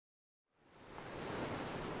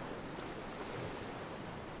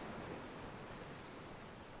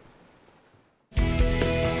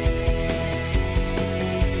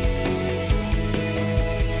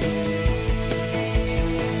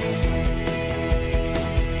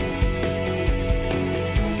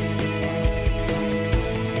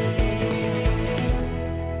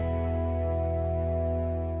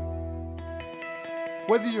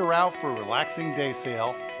Whether you're out for a relaxing day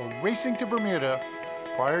sail or racing to Bermuda,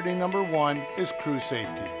 priority number one is crew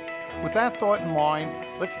safety. With that thought in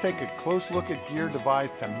mind, let's take a close look at gear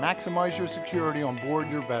devised to maximize your security on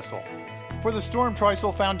board your vessel. For the Storm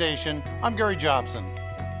Trysail Foundation, I'm Gary Jobson.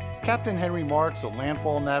 Captain Henry Marks of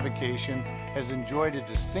Landfall Navigation has enjoyed a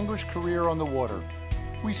distinguished career on the water.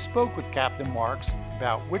 We spoke with Captain Marks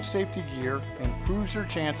about which safety gear improves your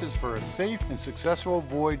chances for a safe and successful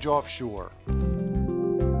voyage offshore.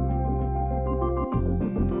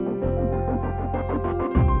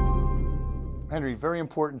 Henry, very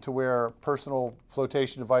important to wear a personal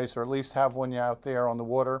flotation device, or at least have one out there on the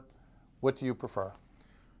water. What do you prefer?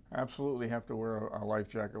 Absolutely have to wear a life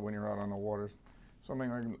jacket when you're out on the water. Something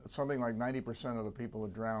like 90% of the people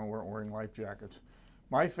that drown weren't wearing life jackets.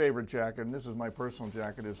 My favorite jacket, and this is my personal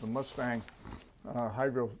jacket, is the Mustang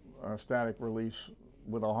hydrostatic release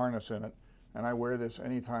with a harness in it. And I wear this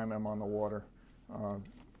anytime I'm on the water.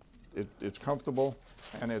 It's comfortable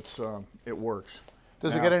and it works.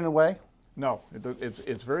 Does it get in the way? No,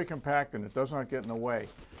 it's very compact and it does not get in the way.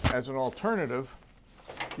 As an alternative,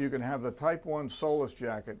 you can have the Type 1 Solus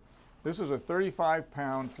jacket. This is a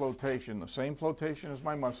 35-pound flotation, the same flotation as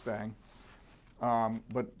my Mustang,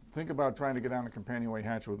 but think about trying to get down the companionway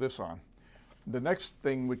hatch with this on. The next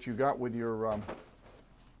thing which you got with your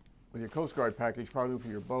Coast Guard package, probably for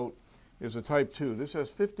your boat, is a Type 2. This has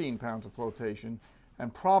 15 pounds of flotation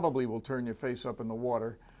and probably will turn your face up in the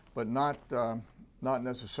water, but not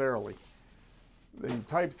necessarily. The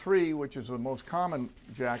Type 3, which is the most common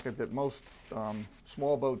jacket that most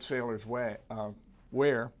small boat sailors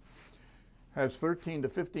wear, has 13 to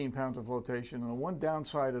 15 pounds of flotation. And the one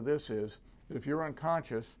downside of this is that if you're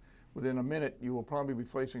unconscious, within a minute you will probably be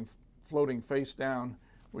floating face down,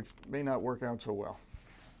 which may not work out so well.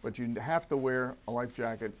 But you have to wear a life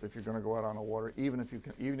jacket if you're going to go out on the water, even if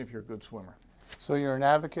you're a good swimmer. So you're an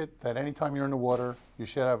advocate that anytime you're in the water, you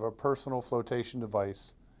should have a personal flotation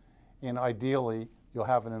device, and ideally, you'll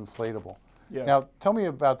have an inflatable. Yes. Now, tell me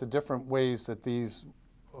about the different ways that these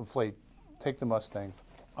inflate. Take the Mustang.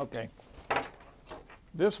 Okay.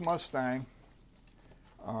 This Mustang,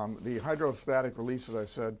 the hydrostatic release, as I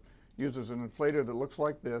said, uses an inflator that looks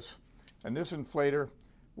like this, and this inflator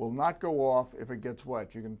will not go off if it gets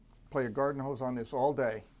wet. You can play a garden hose on this all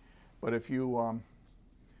day, but if you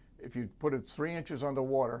put it 3 inches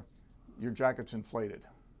underwater, your jacket's inflated.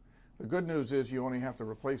 The good news is you only have to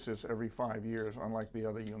replace this every 5 years, unlike the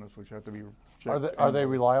other units which have to be checked. Are they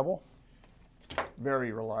reliable?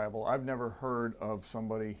 Very reliable. I've never heard of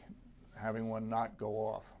somebody having one not go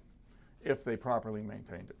off if they properly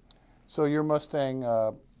maintained it. So your Mustang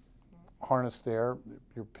harness there,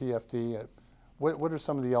 your PFD, what are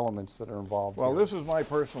some of the elements that are involved Well, here? this is my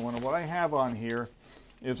personal one, and what I have on here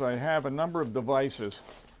is I have a number of devices.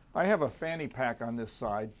 I have a fanny pack on this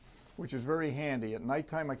side, which is very handy. At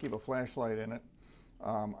nighttime, I keep a flashlight in it.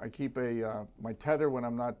 I keep my tether when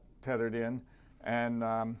I'm not tethered in, and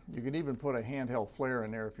you can even put a handheld flare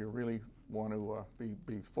in there if you really want to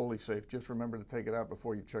be fully safe. Just remember to take it out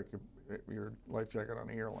before you check your life jacket on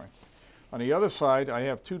the airline. On the other side, I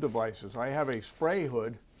have two devices. I have a spray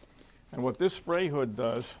hood, and what this spray hood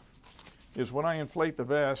does is when I inflate the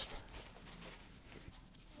vest,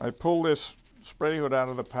 I pull this spray hood out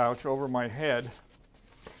of the pouch over my head,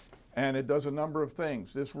 and it does a number of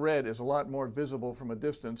things. This red is a lot more visible from a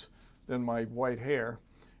distance than my white hair,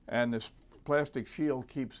 and this plastic shield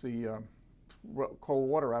keeps the cold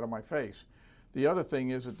water out of my face. The other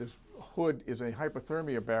thing is that this hood is a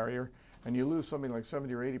hypothermia barrier, and you lose something like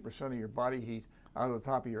 70 or 80% of your body heat out of the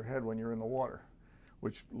top of your head when you're in the water,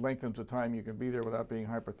 which lengthens the time you can be there without being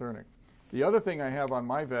hypothermic. The other thing I have on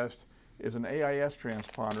my vest is an AIS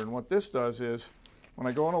transponder, and what this does is when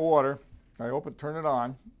I go in the water, I turn it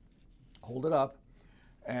on, hold it up,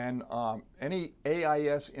 and any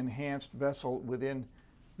AIS enhanced vessel within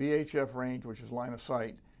VHF range, which is line of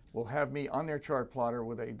sight, will have me on their chart plotter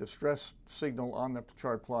with a distress signal on the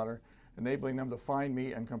chart plotter, enabling them to find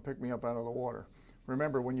me and come pick me up out of the water.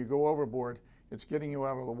 Remember, when you go overboard, it's getting you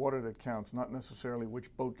out of the water that counts, not necessarily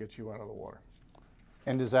which boat gets you out of the water.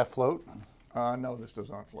 And does that float? No, this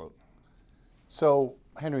does not float. So,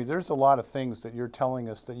 Henry, there's a lot of things that you're telling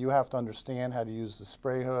us that you have to understand: how to use the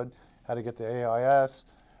spray hood, how to get the AIS,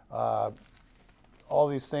 all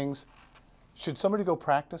these things. Should somebody go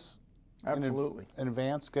practice? Absolutely. In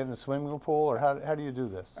advance, get in a swimming pool, or how do you do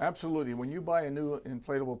this? Absolutely. When you buy a new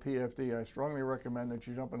inflatable PFD, I strongly recommend that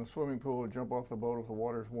you jump in a swimming pool or jump off the boat if the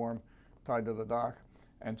water's warm, tied to the dock,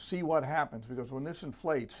 and see what happens, because when this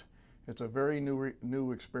inflates, it's a very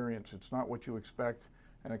new experience. It's not what you expect,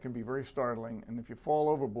 and it can be very startling, and if you fall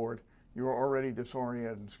overboard, you're already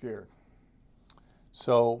disoriented and scared.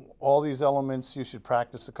 So all these elements you should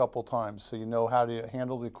practice a couple times so you know how to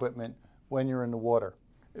handle the equipment when you're in the water.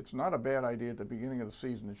 It's not a bad idea at the beginning of the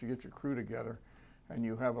season that you get your crew together and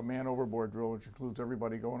you have a man overboard drill, which includes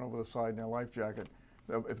everybody going over the side in their life jacket.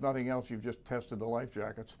 If nothing else, you've just tested the life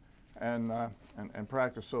jackets and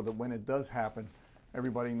practice so that when it does happen,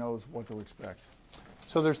 everybody knows what to expect.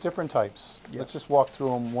 So there's different types. Yes. Let's just walk through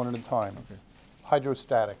them one at a time. Okay.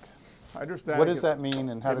 Hydrostatic. Hydrostatic. What does that mean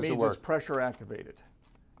and how does it means work? it's pressure activated.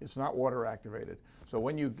 It's not water activated. So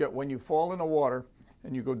when you fall in the water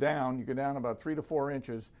and you go down about 3 to 4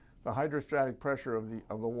 inches, the hydrostatic pressure of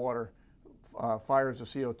the water fires the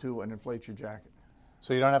CO2 and inflates your jacket.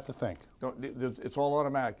 So you don't have to think. It's all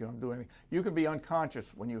automatic. You don't do anything. You can be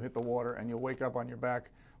unconscious when you hit the water and you'll wake up on your back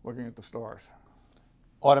looking at the stars.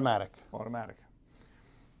 Automatic. Automatic.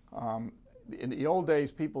 In the old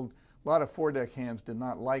days, a lot of foredeck hands did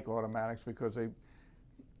not like automatics because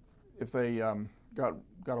if they got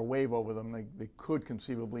a wave over them, they could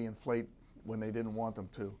conceivably inflate when they didn't want them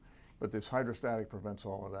to. But this hydrostatic prevents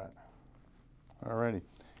all of that. Alrighty.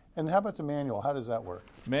 And how about the manual? How does that work?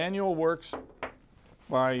 Manual works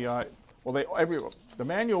by, the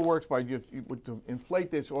manual works by, to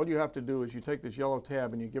inflate this, all you have to do is you take this yellow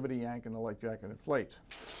tab and you give it a yank and the life jacket inflates.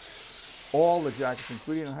 All the jackets,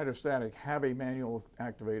 including the hydrostatic, have a manual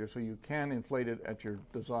activator, so you can inflate it at your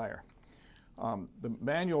desire. The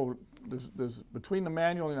manual, between the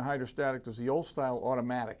manual and the hydrostatic, there's the old style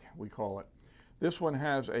automatic, we call it. This one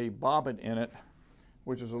has a bobbin in it,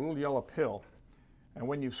 which is a little yellow pill. And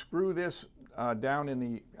when you screw this down in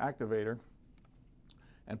the activator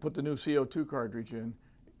and put the new CO2 cartridge in,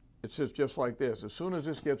 it sits just like this. As soon as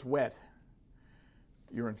this gets wet,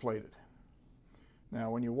 you're inflated. Now,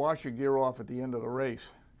 when you wash your gear off at the end of the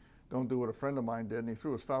race, don't do what a friend of mine did, and he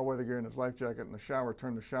threw his foul weather gear in his life jacket in the shower,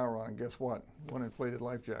 turned the shower on, and guess what? One inflated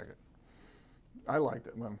life jacket. I liked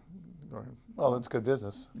it. Well, go ahead. Well, that's good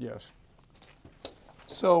business. Yes.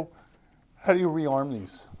 So how do you rearm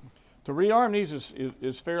these? To rearm these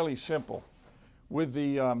is fairly simple. With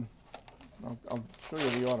the, I'll show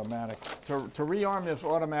you the automatic. To rearm this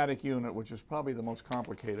automatic unit, which is probably the most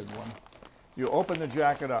complicated one, you open the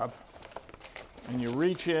jacket up, and you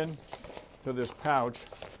reach in to this pouch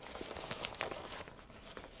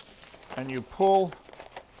and you pull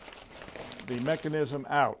the mechanism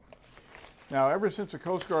out. Now, ever since the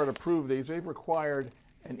Coast Guard approved these, they've required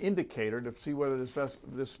an indicator to see whether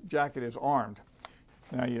this jacket is armed.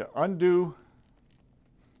 Now, you undo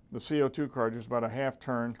the CO2 cartridge about a half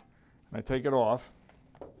turn, and I take it off.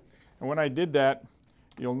 And when I did that,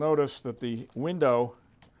 you'll notice that the window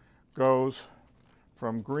goes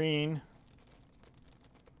from green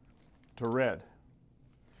to red.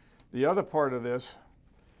 The other part of this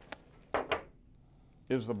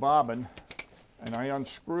is the bobbin, and I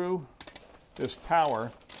unscrew this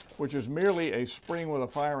tower, which is merely a spring with a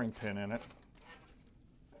firing pin in it,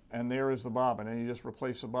 and there is the bobbin, and you just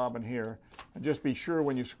replace the bobbin here, and just be sure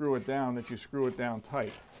when you screw it down that you screw it down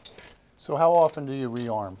tight. So how often do you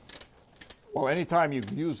rearm? Well, anytime you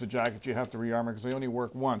use the jacket, you have to rearm it because they only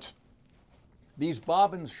work once. These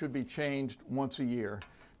bobbins should be changed once a year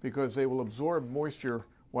because they will absorb moisture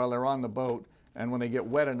while they're on the boat, and when they get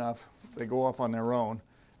wet enough, they go off on their own.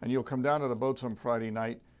 And you'll come down to the boat some Friday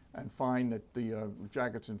night and find that the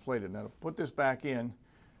jacket's inflated. Now, to put this back in,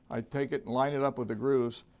 I take it and line it up with the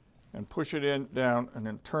grooves and push it in, down, and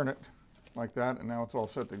then turn it like that, and now it's all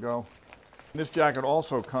set to go. And this jacket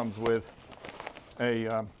also comes with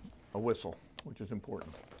a whistle, which is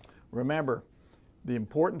important. Remember, the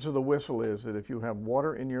importance of the whistle is that if you have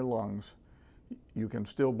water in your lungs, you can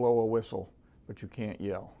still blow a whistle, but you can't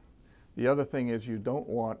yell. The other thing is you don't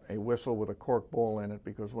want a whistle with a cork ball in it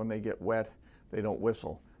because when they get wet, they don't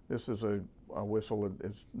whistle. This is a whistle that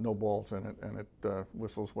has no balls in it, and it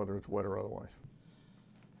whistles whether it's wet or otherwise.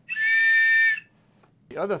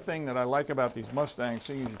 The other thing that I like about these Mustangs,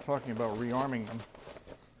 seeing as you're talking about rearming them,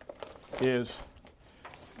 is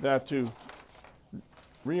that to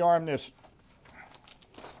rearm this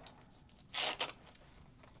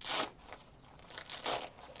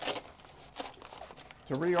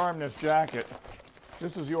jacket,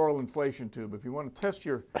 this is the oral inflation tube. If you want to test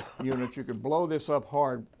your unit, you can blow this up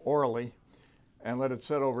hard orally and let it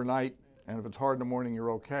set overnight, and if it's hard in the morning,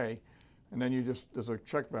 you're okay. And then you just, there's a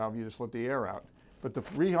check valve, you just let the air out. But to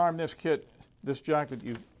rearm this jacket,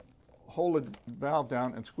 you hold the valve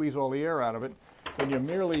down and squeeze all the air out of it. Then you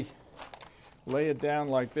merely lay it down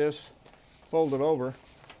like this, fold it over,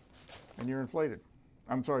 and you're inflated.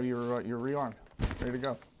 I'm sorry, you're rearmed, ready to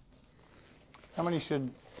go. How many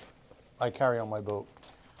should I carry on my boat?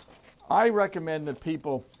 I recommend that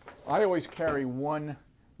people, I always carry one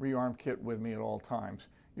rearm kit with me at all times.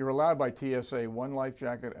 You're allowed by TSA 1 life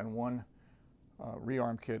jacket and 1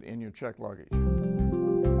 rearm kit in your checked luggage.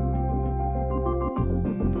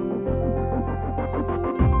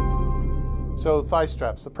 So thigh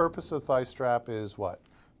straps, the purpose of thigh strap is what?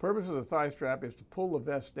 The purpose of the thigh strap is to pull the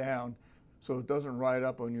vest down so it doesn't ride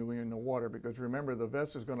up on you when you're in the water, because remember, the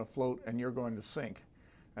vest is going to float and you're going to sink,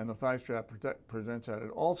 and the thigh strap presents that. It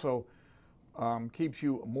also keeps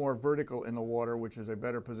you more vertical in the water, which is a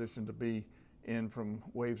better position to be in from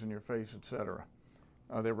waves in your face, etc.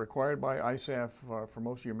 They're required by ISAF for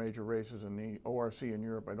most of your major races. In the ORC in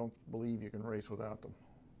Europe, I don't believe you can race without them.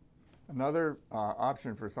 Another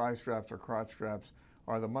option for thigh straps or crotch straps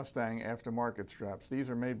are the Mustang aftermarket straps. These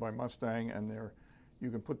are made by Mustang, and you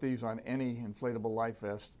can put these on any inflatable life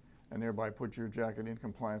vest and thereby put your jacket in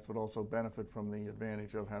compliance, but also benefit from the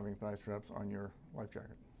advantage of having thigh straps on your life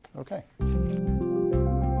jacket. Okay.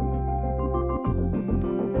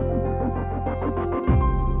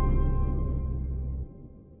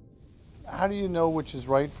 How do you know which is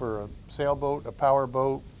right for a sailboat, a power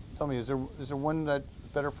boat? Tell me, is there one that's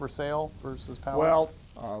better for sail versus power? Well,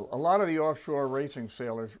 a lot of the offshore racing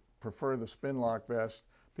sailors prefer the spin lock vest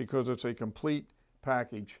because it's a complete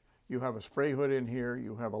package. You have a spray hood in here,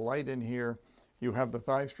 you have a light in here, you have the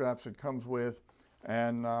thigh straps it comes with,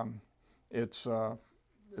 and it's a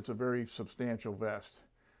very substantial vest.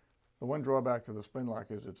 The one drawback to the spin lock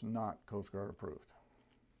is it's not Coast Guard approved.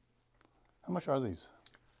 How much are these?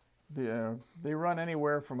 They run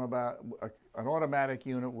anywhere from about an automatic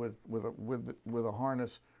unit with a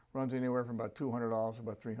harness runs anywhere from about $200 to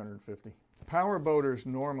about $350. Power boaters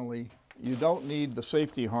normally, you don't need the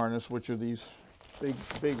safety harness, which are these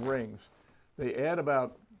big rings. They add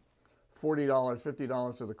about $40,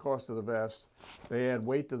 $50 to the cost of the vest. They add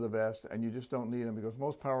weight to the vest, and you just don't need them because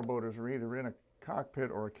most power boaters are either in a cockpit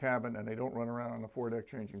or a cabin, and they don't run around on the foredeck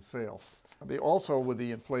changing sails. They also, with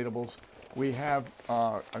the inflatables, we have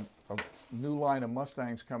a new line of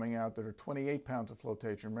Mustangs coming out that are 28 pounds of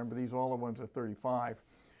flotation. Remember, these all the ones are 35.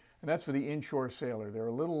 And that's for the inshore sailor. They're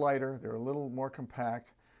a little lighter, they're a little more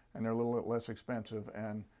compact, and they're a little less expensive.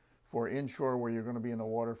 And for inshore, where you're going to be in the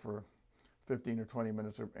water for 15 or 20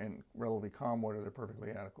 minutes in relatively calm water, they're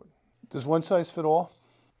perfectly adequate. Does one size fit all?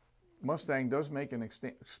 Mustang does make an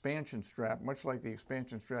expansion strap, much like the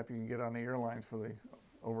expansion strap you can get on the airlines for the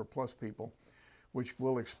overplus people, which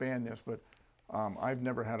will expand this, but I've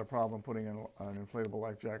never had a problem putting an inflatable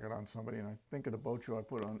life jacket on somebody, and I think at a boat show I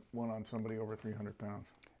put one on somebody over 300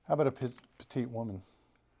 pounds. How about a petite woman?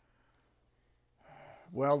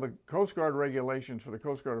 Well, the Coast Guard regulations for the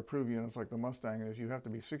Coast Guard approved units like the Mustang is you have to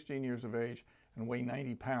be 16 years of age and weigh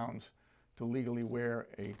 90 pounds to legally wear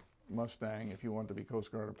a Mustang if you want to be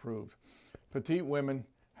Coast Guard approved. Petite women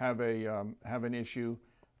have an issue.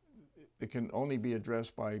 It can only be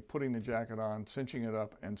addressed by putting the jacket on, cinching it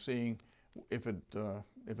up, and seeing if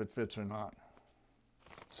it fits or not.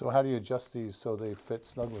 So how do you adjust these so they fit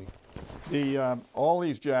snugly? All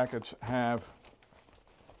these jackets have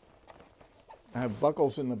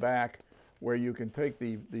buckles in the back where you can take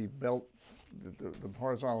the belt, the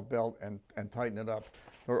horizontal belt, and tighten it up.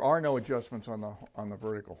 There are no adjustments on the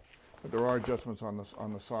vertical, but there are adjustments on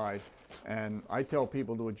the side. And I tell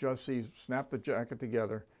people to adjust these, snap the jacket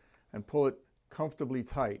together, and pull it comfortably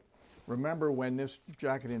tight. Remember, when this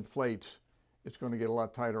jacket inflates, it's going to get a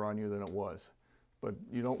lot tighter on you than it was. But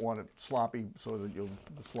you don't want it sloppy so that you'll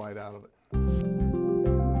slide out of it.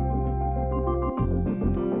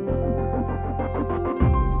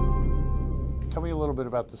 Tell me a little bit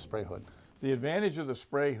about the spray hood. The advantage of the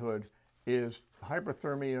spray hood is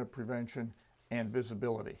hypothermia prevention and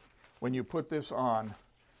visibility. When you put this on,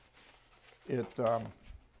 it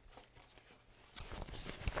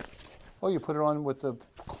Oh, you put it on with the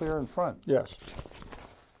clear in front. Yes.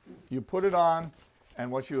 You put it on,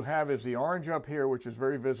 and what you have is the orange up here, which is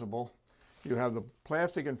very visible. You have the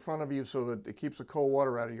plastic in front of you so that it keeps the cold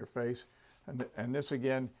water out of your face. And this,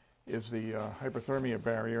 again, is the hypothermia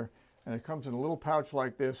barrier. And it comes in a little pouch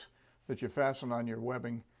like this that you fasten on your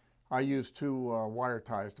webbing. I use 2 wire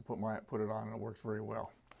ties to put it on, and it works very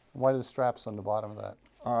well. Why are the straps on the bottom of that?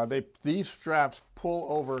 These straps pull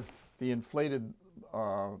over the inflated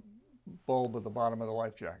bulb at the bottom of the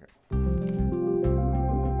life jacket.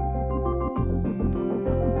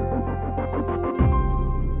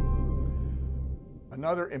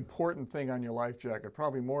 Another important thing on your life jacket,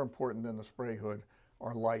 probably more important than the spray hood,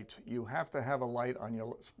 are lights. You have to have a light on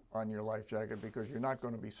your life jacket because you're not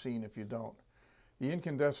going to be seen if you don't. The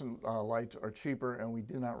incandescent lights are cheaper, and we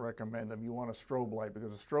do not recommend them. You want a strobe light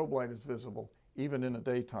because a strobe light is visible even in the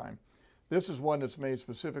daytime. This is one that's made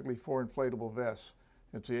specifically for inflatable vests.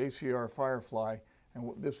 It's the ACR Firefly, And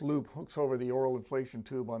this loop hooks over the oral inflation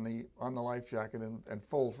tube on the life jacket and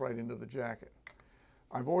folds right into the jacket.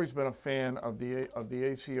 I've always been a fan of the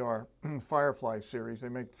ACR Firefly series. They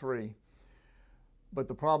make 3. But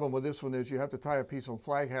the problem with this one is you have to tie a piece of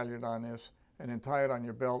flag halyard on this and then tie it on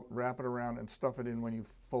your belt, wrap it around, and stuff it in when you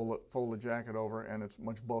fold the jacket over, and it's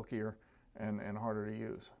much bulkier and harder to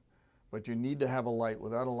use. But you need to have a light.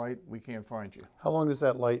 Without a light, we can't find you. How long does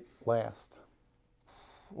that light last?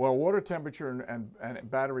 Well, water temperature and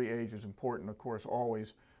battery age is important, of course,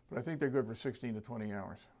 always, but I think they're good for 16 to 20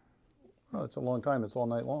 hours. Oh, it's a long time. It's all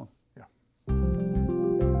night long. Yeah.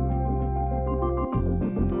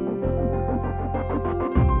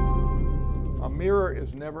 A mirror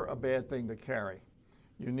is never a bad thing to carry.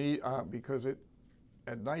 You need, because at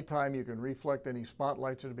nighttime you can reflect any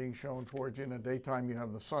spotlights that are being shown towards you. In the daytime you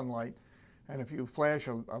have the sunlight. And if you flash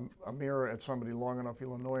a mirror at somebody long enough,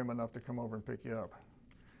 you'll annoy them enough to come over and pick you up.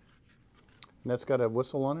 And that's got a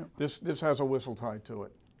whistle on it? This has a whistle tied to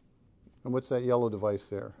it. And what's that yellow device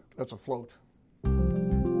there? That's a float.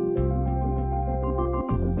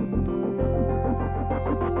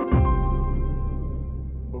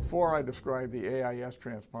 Before I described the AIS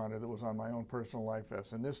transponder that was on my own personal life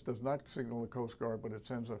vest, and this does not signal the Coast Guard, but it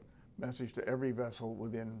sends a message to every vessel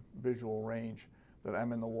within visual range that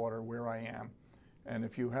I'm in the water where I am. And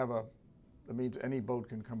if you have that means any boat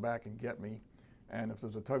can come back and get me. And if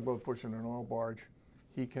there's a tugboat pushing an oil barge,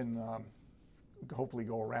 he can hopefully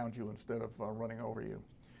go around you instead of running over you.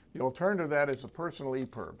 The alternative to that is a personal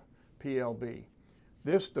EPIRB, PLB.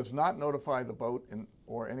 This does not notify the boat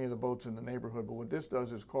or any of the boats in the neighborhood, but what this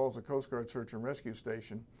does is calls the Coast Guard Search and Rescue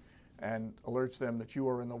Station and alerts them that you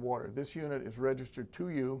are in the water. This unit is registered to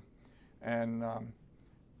you, and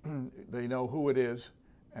they know who it is,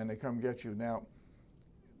 and they come get you. Now,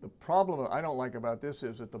 the problem that I don't like about this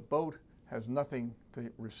is that the boat has nothing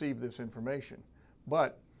to receive this information.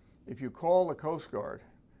 But if you call the Coast Guard,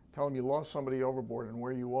 tell them you lost somebody overboard and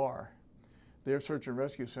where you are, their search and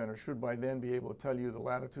rescue center should by then be able to tell you the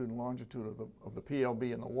latitude and longitude of the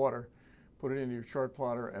PLB in the water, put it into your chart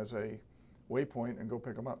plotter as a waypoint, and go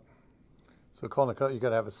pick them up. So calling you got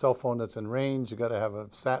to have a cell phone that's in range. You got to have a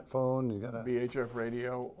sat phone. You got to VHF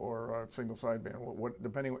radio or a single sideband.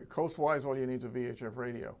 Depending coast-wise, all you need is a VHF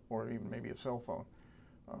radio or even maybe a cell phone.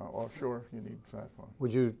 Offshore, you need sat phone.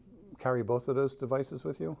 Would you carry both of those devices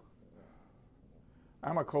with you?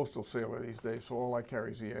 I'm a coastal sailor these days, so all I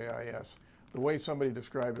carry is the AIS. The way somebody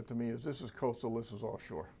described it to me is this is coastal, this is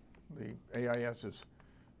offshore. The AIS is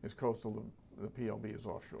coastal, the PLB is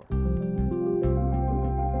offshore.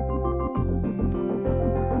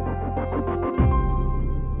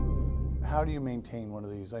 How do you maintain one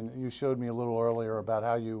of these? You showed me a little earlier about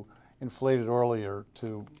how you inflate it earlier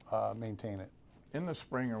to maintain it. In the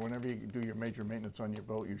spring or whenever you do your major maintenance on your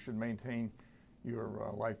boat, you should maintain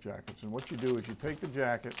your life jackets. And what you do is you take the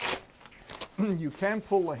jacket, you can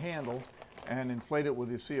pull the handle and inflate it with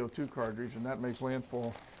your CO2 cartridge, and that makes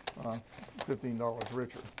landfall $15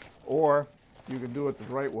 richer. Or you can do it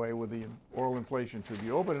the right way with the oral inflation tube.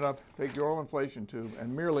 You open it up, take your oral inflation tube,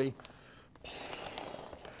 and merely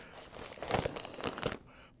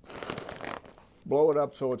blow it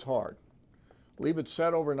up so it's hard. Leave it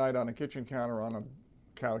set overnight on a kitchen counter, on a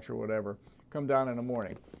couch or whatever. Come down in the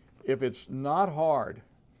morning. If it's not hard,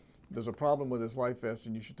 there's a problem with this life vest,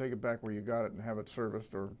 and you should take it back where you got it and have it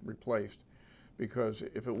serviced or replaced. Because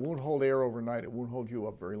if it won't hold air overnight, it won't hold you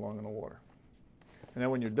up very long in the water. And then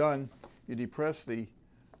when you're done, you depress the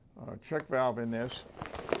check valve in this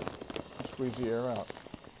and squeeze the air out.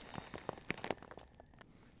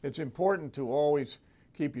 It's important to always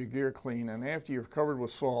keep your gear clean, and after you're covered with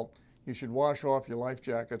salt, you should wash off your life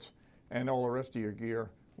jackets and all the rest of your gear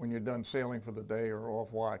when you're done sailing for the day or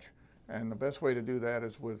off watch. And the best way to do that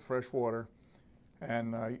is with fresh water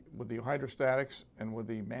and with the hydrostatics and with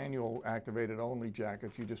the manual activated only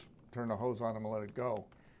jackets, you just turn the hose on them and let it go.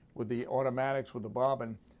 With the automatics, with the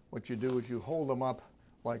bobbin, what you do is you hold them up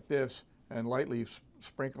like this and lightly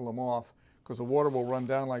sprinkle them off, because the water will run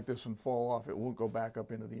down like this and fall off. It won't go back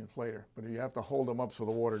up into the inflator, but you have to hold them up so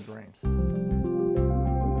the water drains.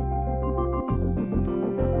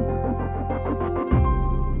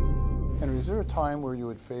 Henry, is there a time where you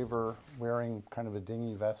would favor wearing kind of a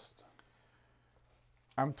dinghy vest?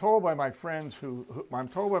 I'm told by my friends who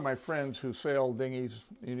sail dinghies,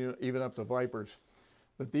 even up to Vipers,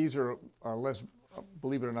 that these are less,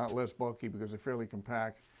 believe it or not, less bulky because they're fairly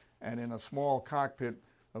compact. And in a small cockpit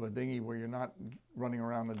of a dinghy where you're not running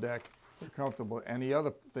around the deck, they're comfortable. And the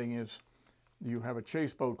other thing is you have a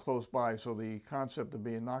chase boat close by, so the concept of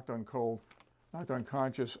being knocked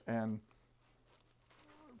unconscious and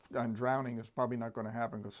on drowning is probably not going to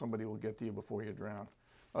happen because somebody will get to you before you drown.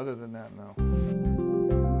 Other than that, no.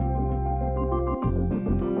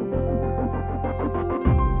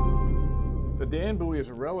 The Dan buoy is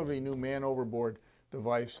a relatively new man overboard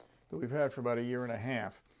device that we've had for about 1.5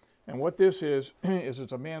 years. And what this is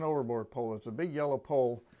it's a man overboard pole. It's a big yellow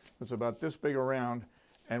pole that's about this big around,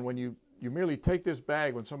 and when you merely take this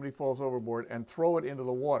bag when somebody falls overboard and throw it into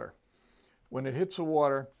the water. When it hits the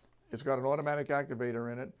water, it's got an automatic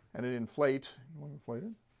activator in it, and it inflates. You want to inflate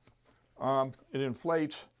it? It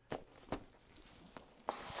inflates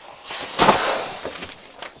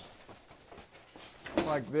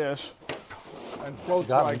like this and floats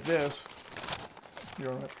like this.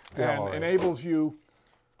 You're right. And enables you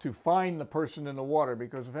to find the person in the water,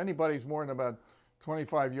 because if anybody's more than about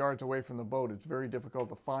 25 yards away from the boat, it's very difficult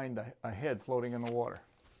to find a head floating in the water.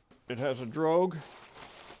 It has a drogue,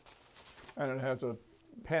 and it has a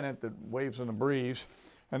pennant that waves in the breeze.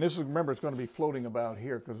 And this is, remember, it's going to be floating about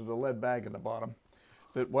here because there's a lead bag in the bottom.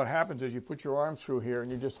 That what happens is you put your arms through here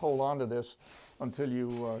and you just hold on to this until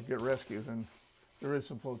you get rescued, and there is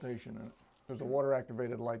some flotation in it. There's a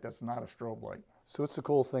water-activated light that's not a strobe light. So what's the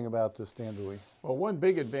cool thing about this Dan buoy? Well, one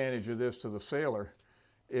big advantage of this to the sailor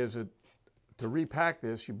is that to repack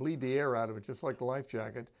this, you bleed the air out of it just like the life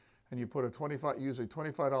jacket, and you put use a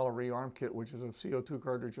 $25 rearm kit, which is a CO2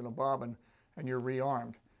 cartridge and a bobbin, and you're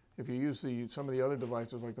rearmed. If you use some of the other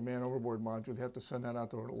devices like the man overboard module, you have to send that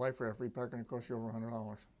out to a life raft repack, and it costs you over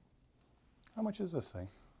 $100. How much is this thing?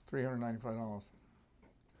 $395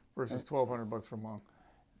 versus $1,200 for a month.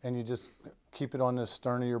 And you just keep it on the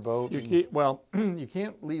stern of your boat? Well, you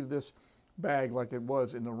can't leave this bag like it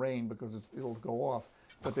was in the rain because it'll go off.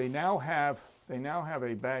 But they now have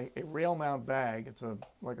a bag, a rail mount bag. It's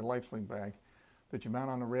like a life sling bag that you mount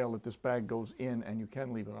on the rail that this bag goes in, and you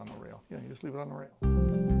can leave it on the rail. Yeah, you just leave it on the rail.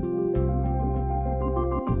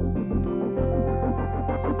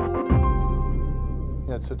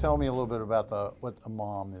 Yeah, so tell me a little bit about what a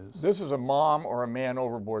MOM is. This is a MOM, or a man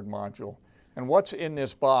overboard module. And what's in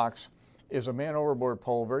this box is a man overboard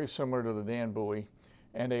pole very similar to the Dan buoy,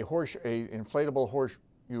 and a inflatable horseshoe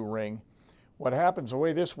ring. What happens, the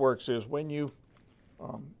way this works is when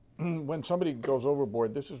somebody goes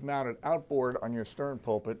overboard, this is mounted outboard on your stern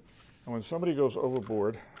pulpit, and when somebody goes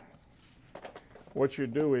overboard, what you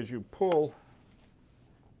do is you pull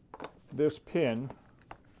this pin,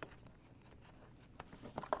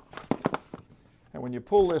 and when you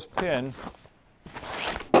pull this pin,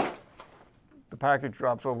 the package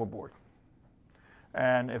drops overboard.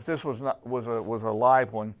 And if this was a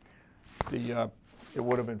live one, it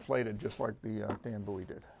would have inflated just like the Dan buoy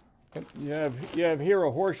did. You have here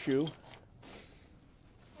a horseshoe,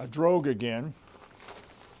 a drogue again,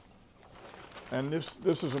 and this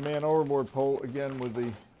is a man overboard pole again with the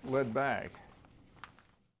lead bag.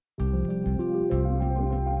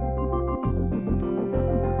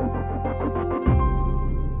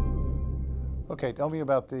 Okay, tell me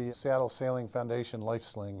about the Seattle Sailing Foundation Life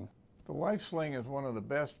Sling. The life sling is one of the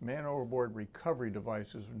best man overboard recovery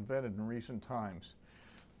devices invented in recent times.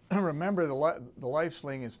 Remember, the life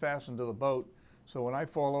sling is fastened to the boat, so when I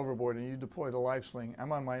fall overboard and you deploy the life sling,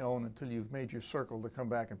 I'm on my own until you've made your circle to come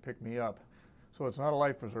back and pick me up. So it's not a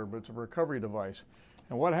life preserver, but it's a recovery device.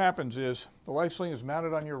 And what happens is the life sling is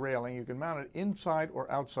mounted on your railing. You can mount it inside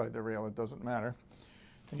or outside the rail, it doesn't matter.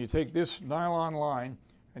 And you take this nylon line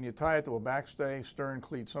and you tie it to a backstay, stern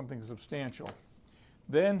cleat, something substantial.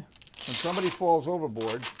 Then, when somebody falls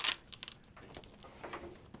overboard,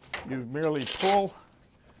 you merely pull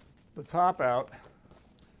the top out,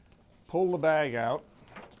 pull the bag out,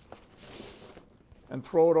 and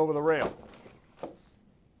throw it over the rail.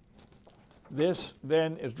 This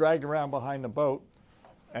then is dragged around behind the boat,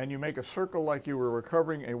 and you make a circle like you were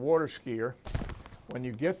recovering a water skier. When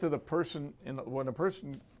you get to the person, when the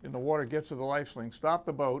person in the water gets to the life sling, stop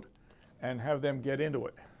the boat and have them get into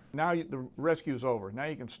it. Now the rescue's over. Now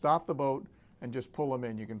you can stop the boat and just pull them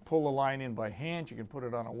in. You can pull the line in by hand. You can put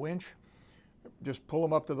it on a winch. Just pull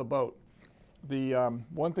them up to the boat. The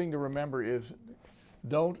one thing to remember is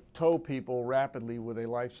don't tow people rapidly with a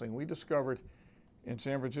life sling. We discovered in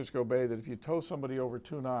San Francisco Bay that if you tow somebody over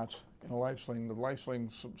 2 knots in a life sling, the life sling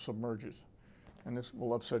submerges, and this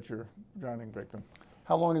will upset your drowning victim.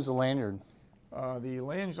 How long is the lanyard? The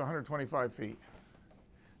lanyard is 125 feet.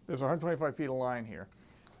 There's 125 feet of line here.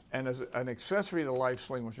 And as an accessory to the life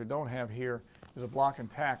sling, which I don't have here, is a block and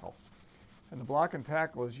tackle. And the block and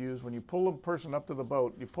tackle is used when you pull a person up to the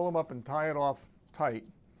boat, you pull them up and tie it off tight.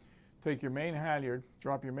 Take your main halyard,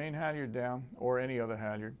 drop your main halyard down, or any other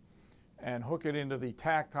halyard, and hook it into the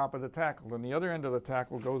top of the tackle. Then the other end of the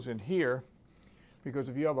tackle goes in here, because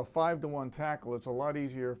if you have a 5-to-1 tackle, it's a lot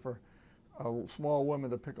easier for a small woman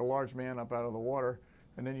to pick a large man up out of the water,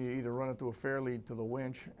 and then you either run it to a fair lead to the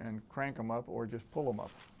winch and crank them up, or just pull them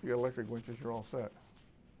up. If you got electric winches, you're all set.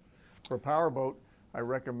 For a powerboat, I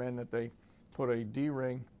recommend that they put a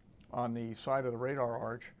D-ring on the side of the radar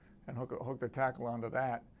arch and hook the tackle onto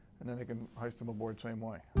that, and then they can hoist them aboard the same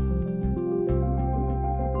way.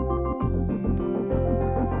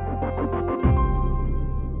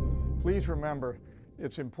 Please remember,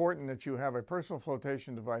 it's important that you have a personal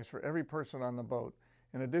flotation device for every person on the boat.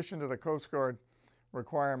 In addition to the Coast Guard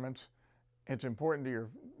requirements, it's important to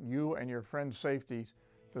you and your friends' safety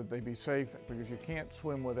that they be safe, because you can't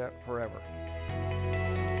swim with that forever.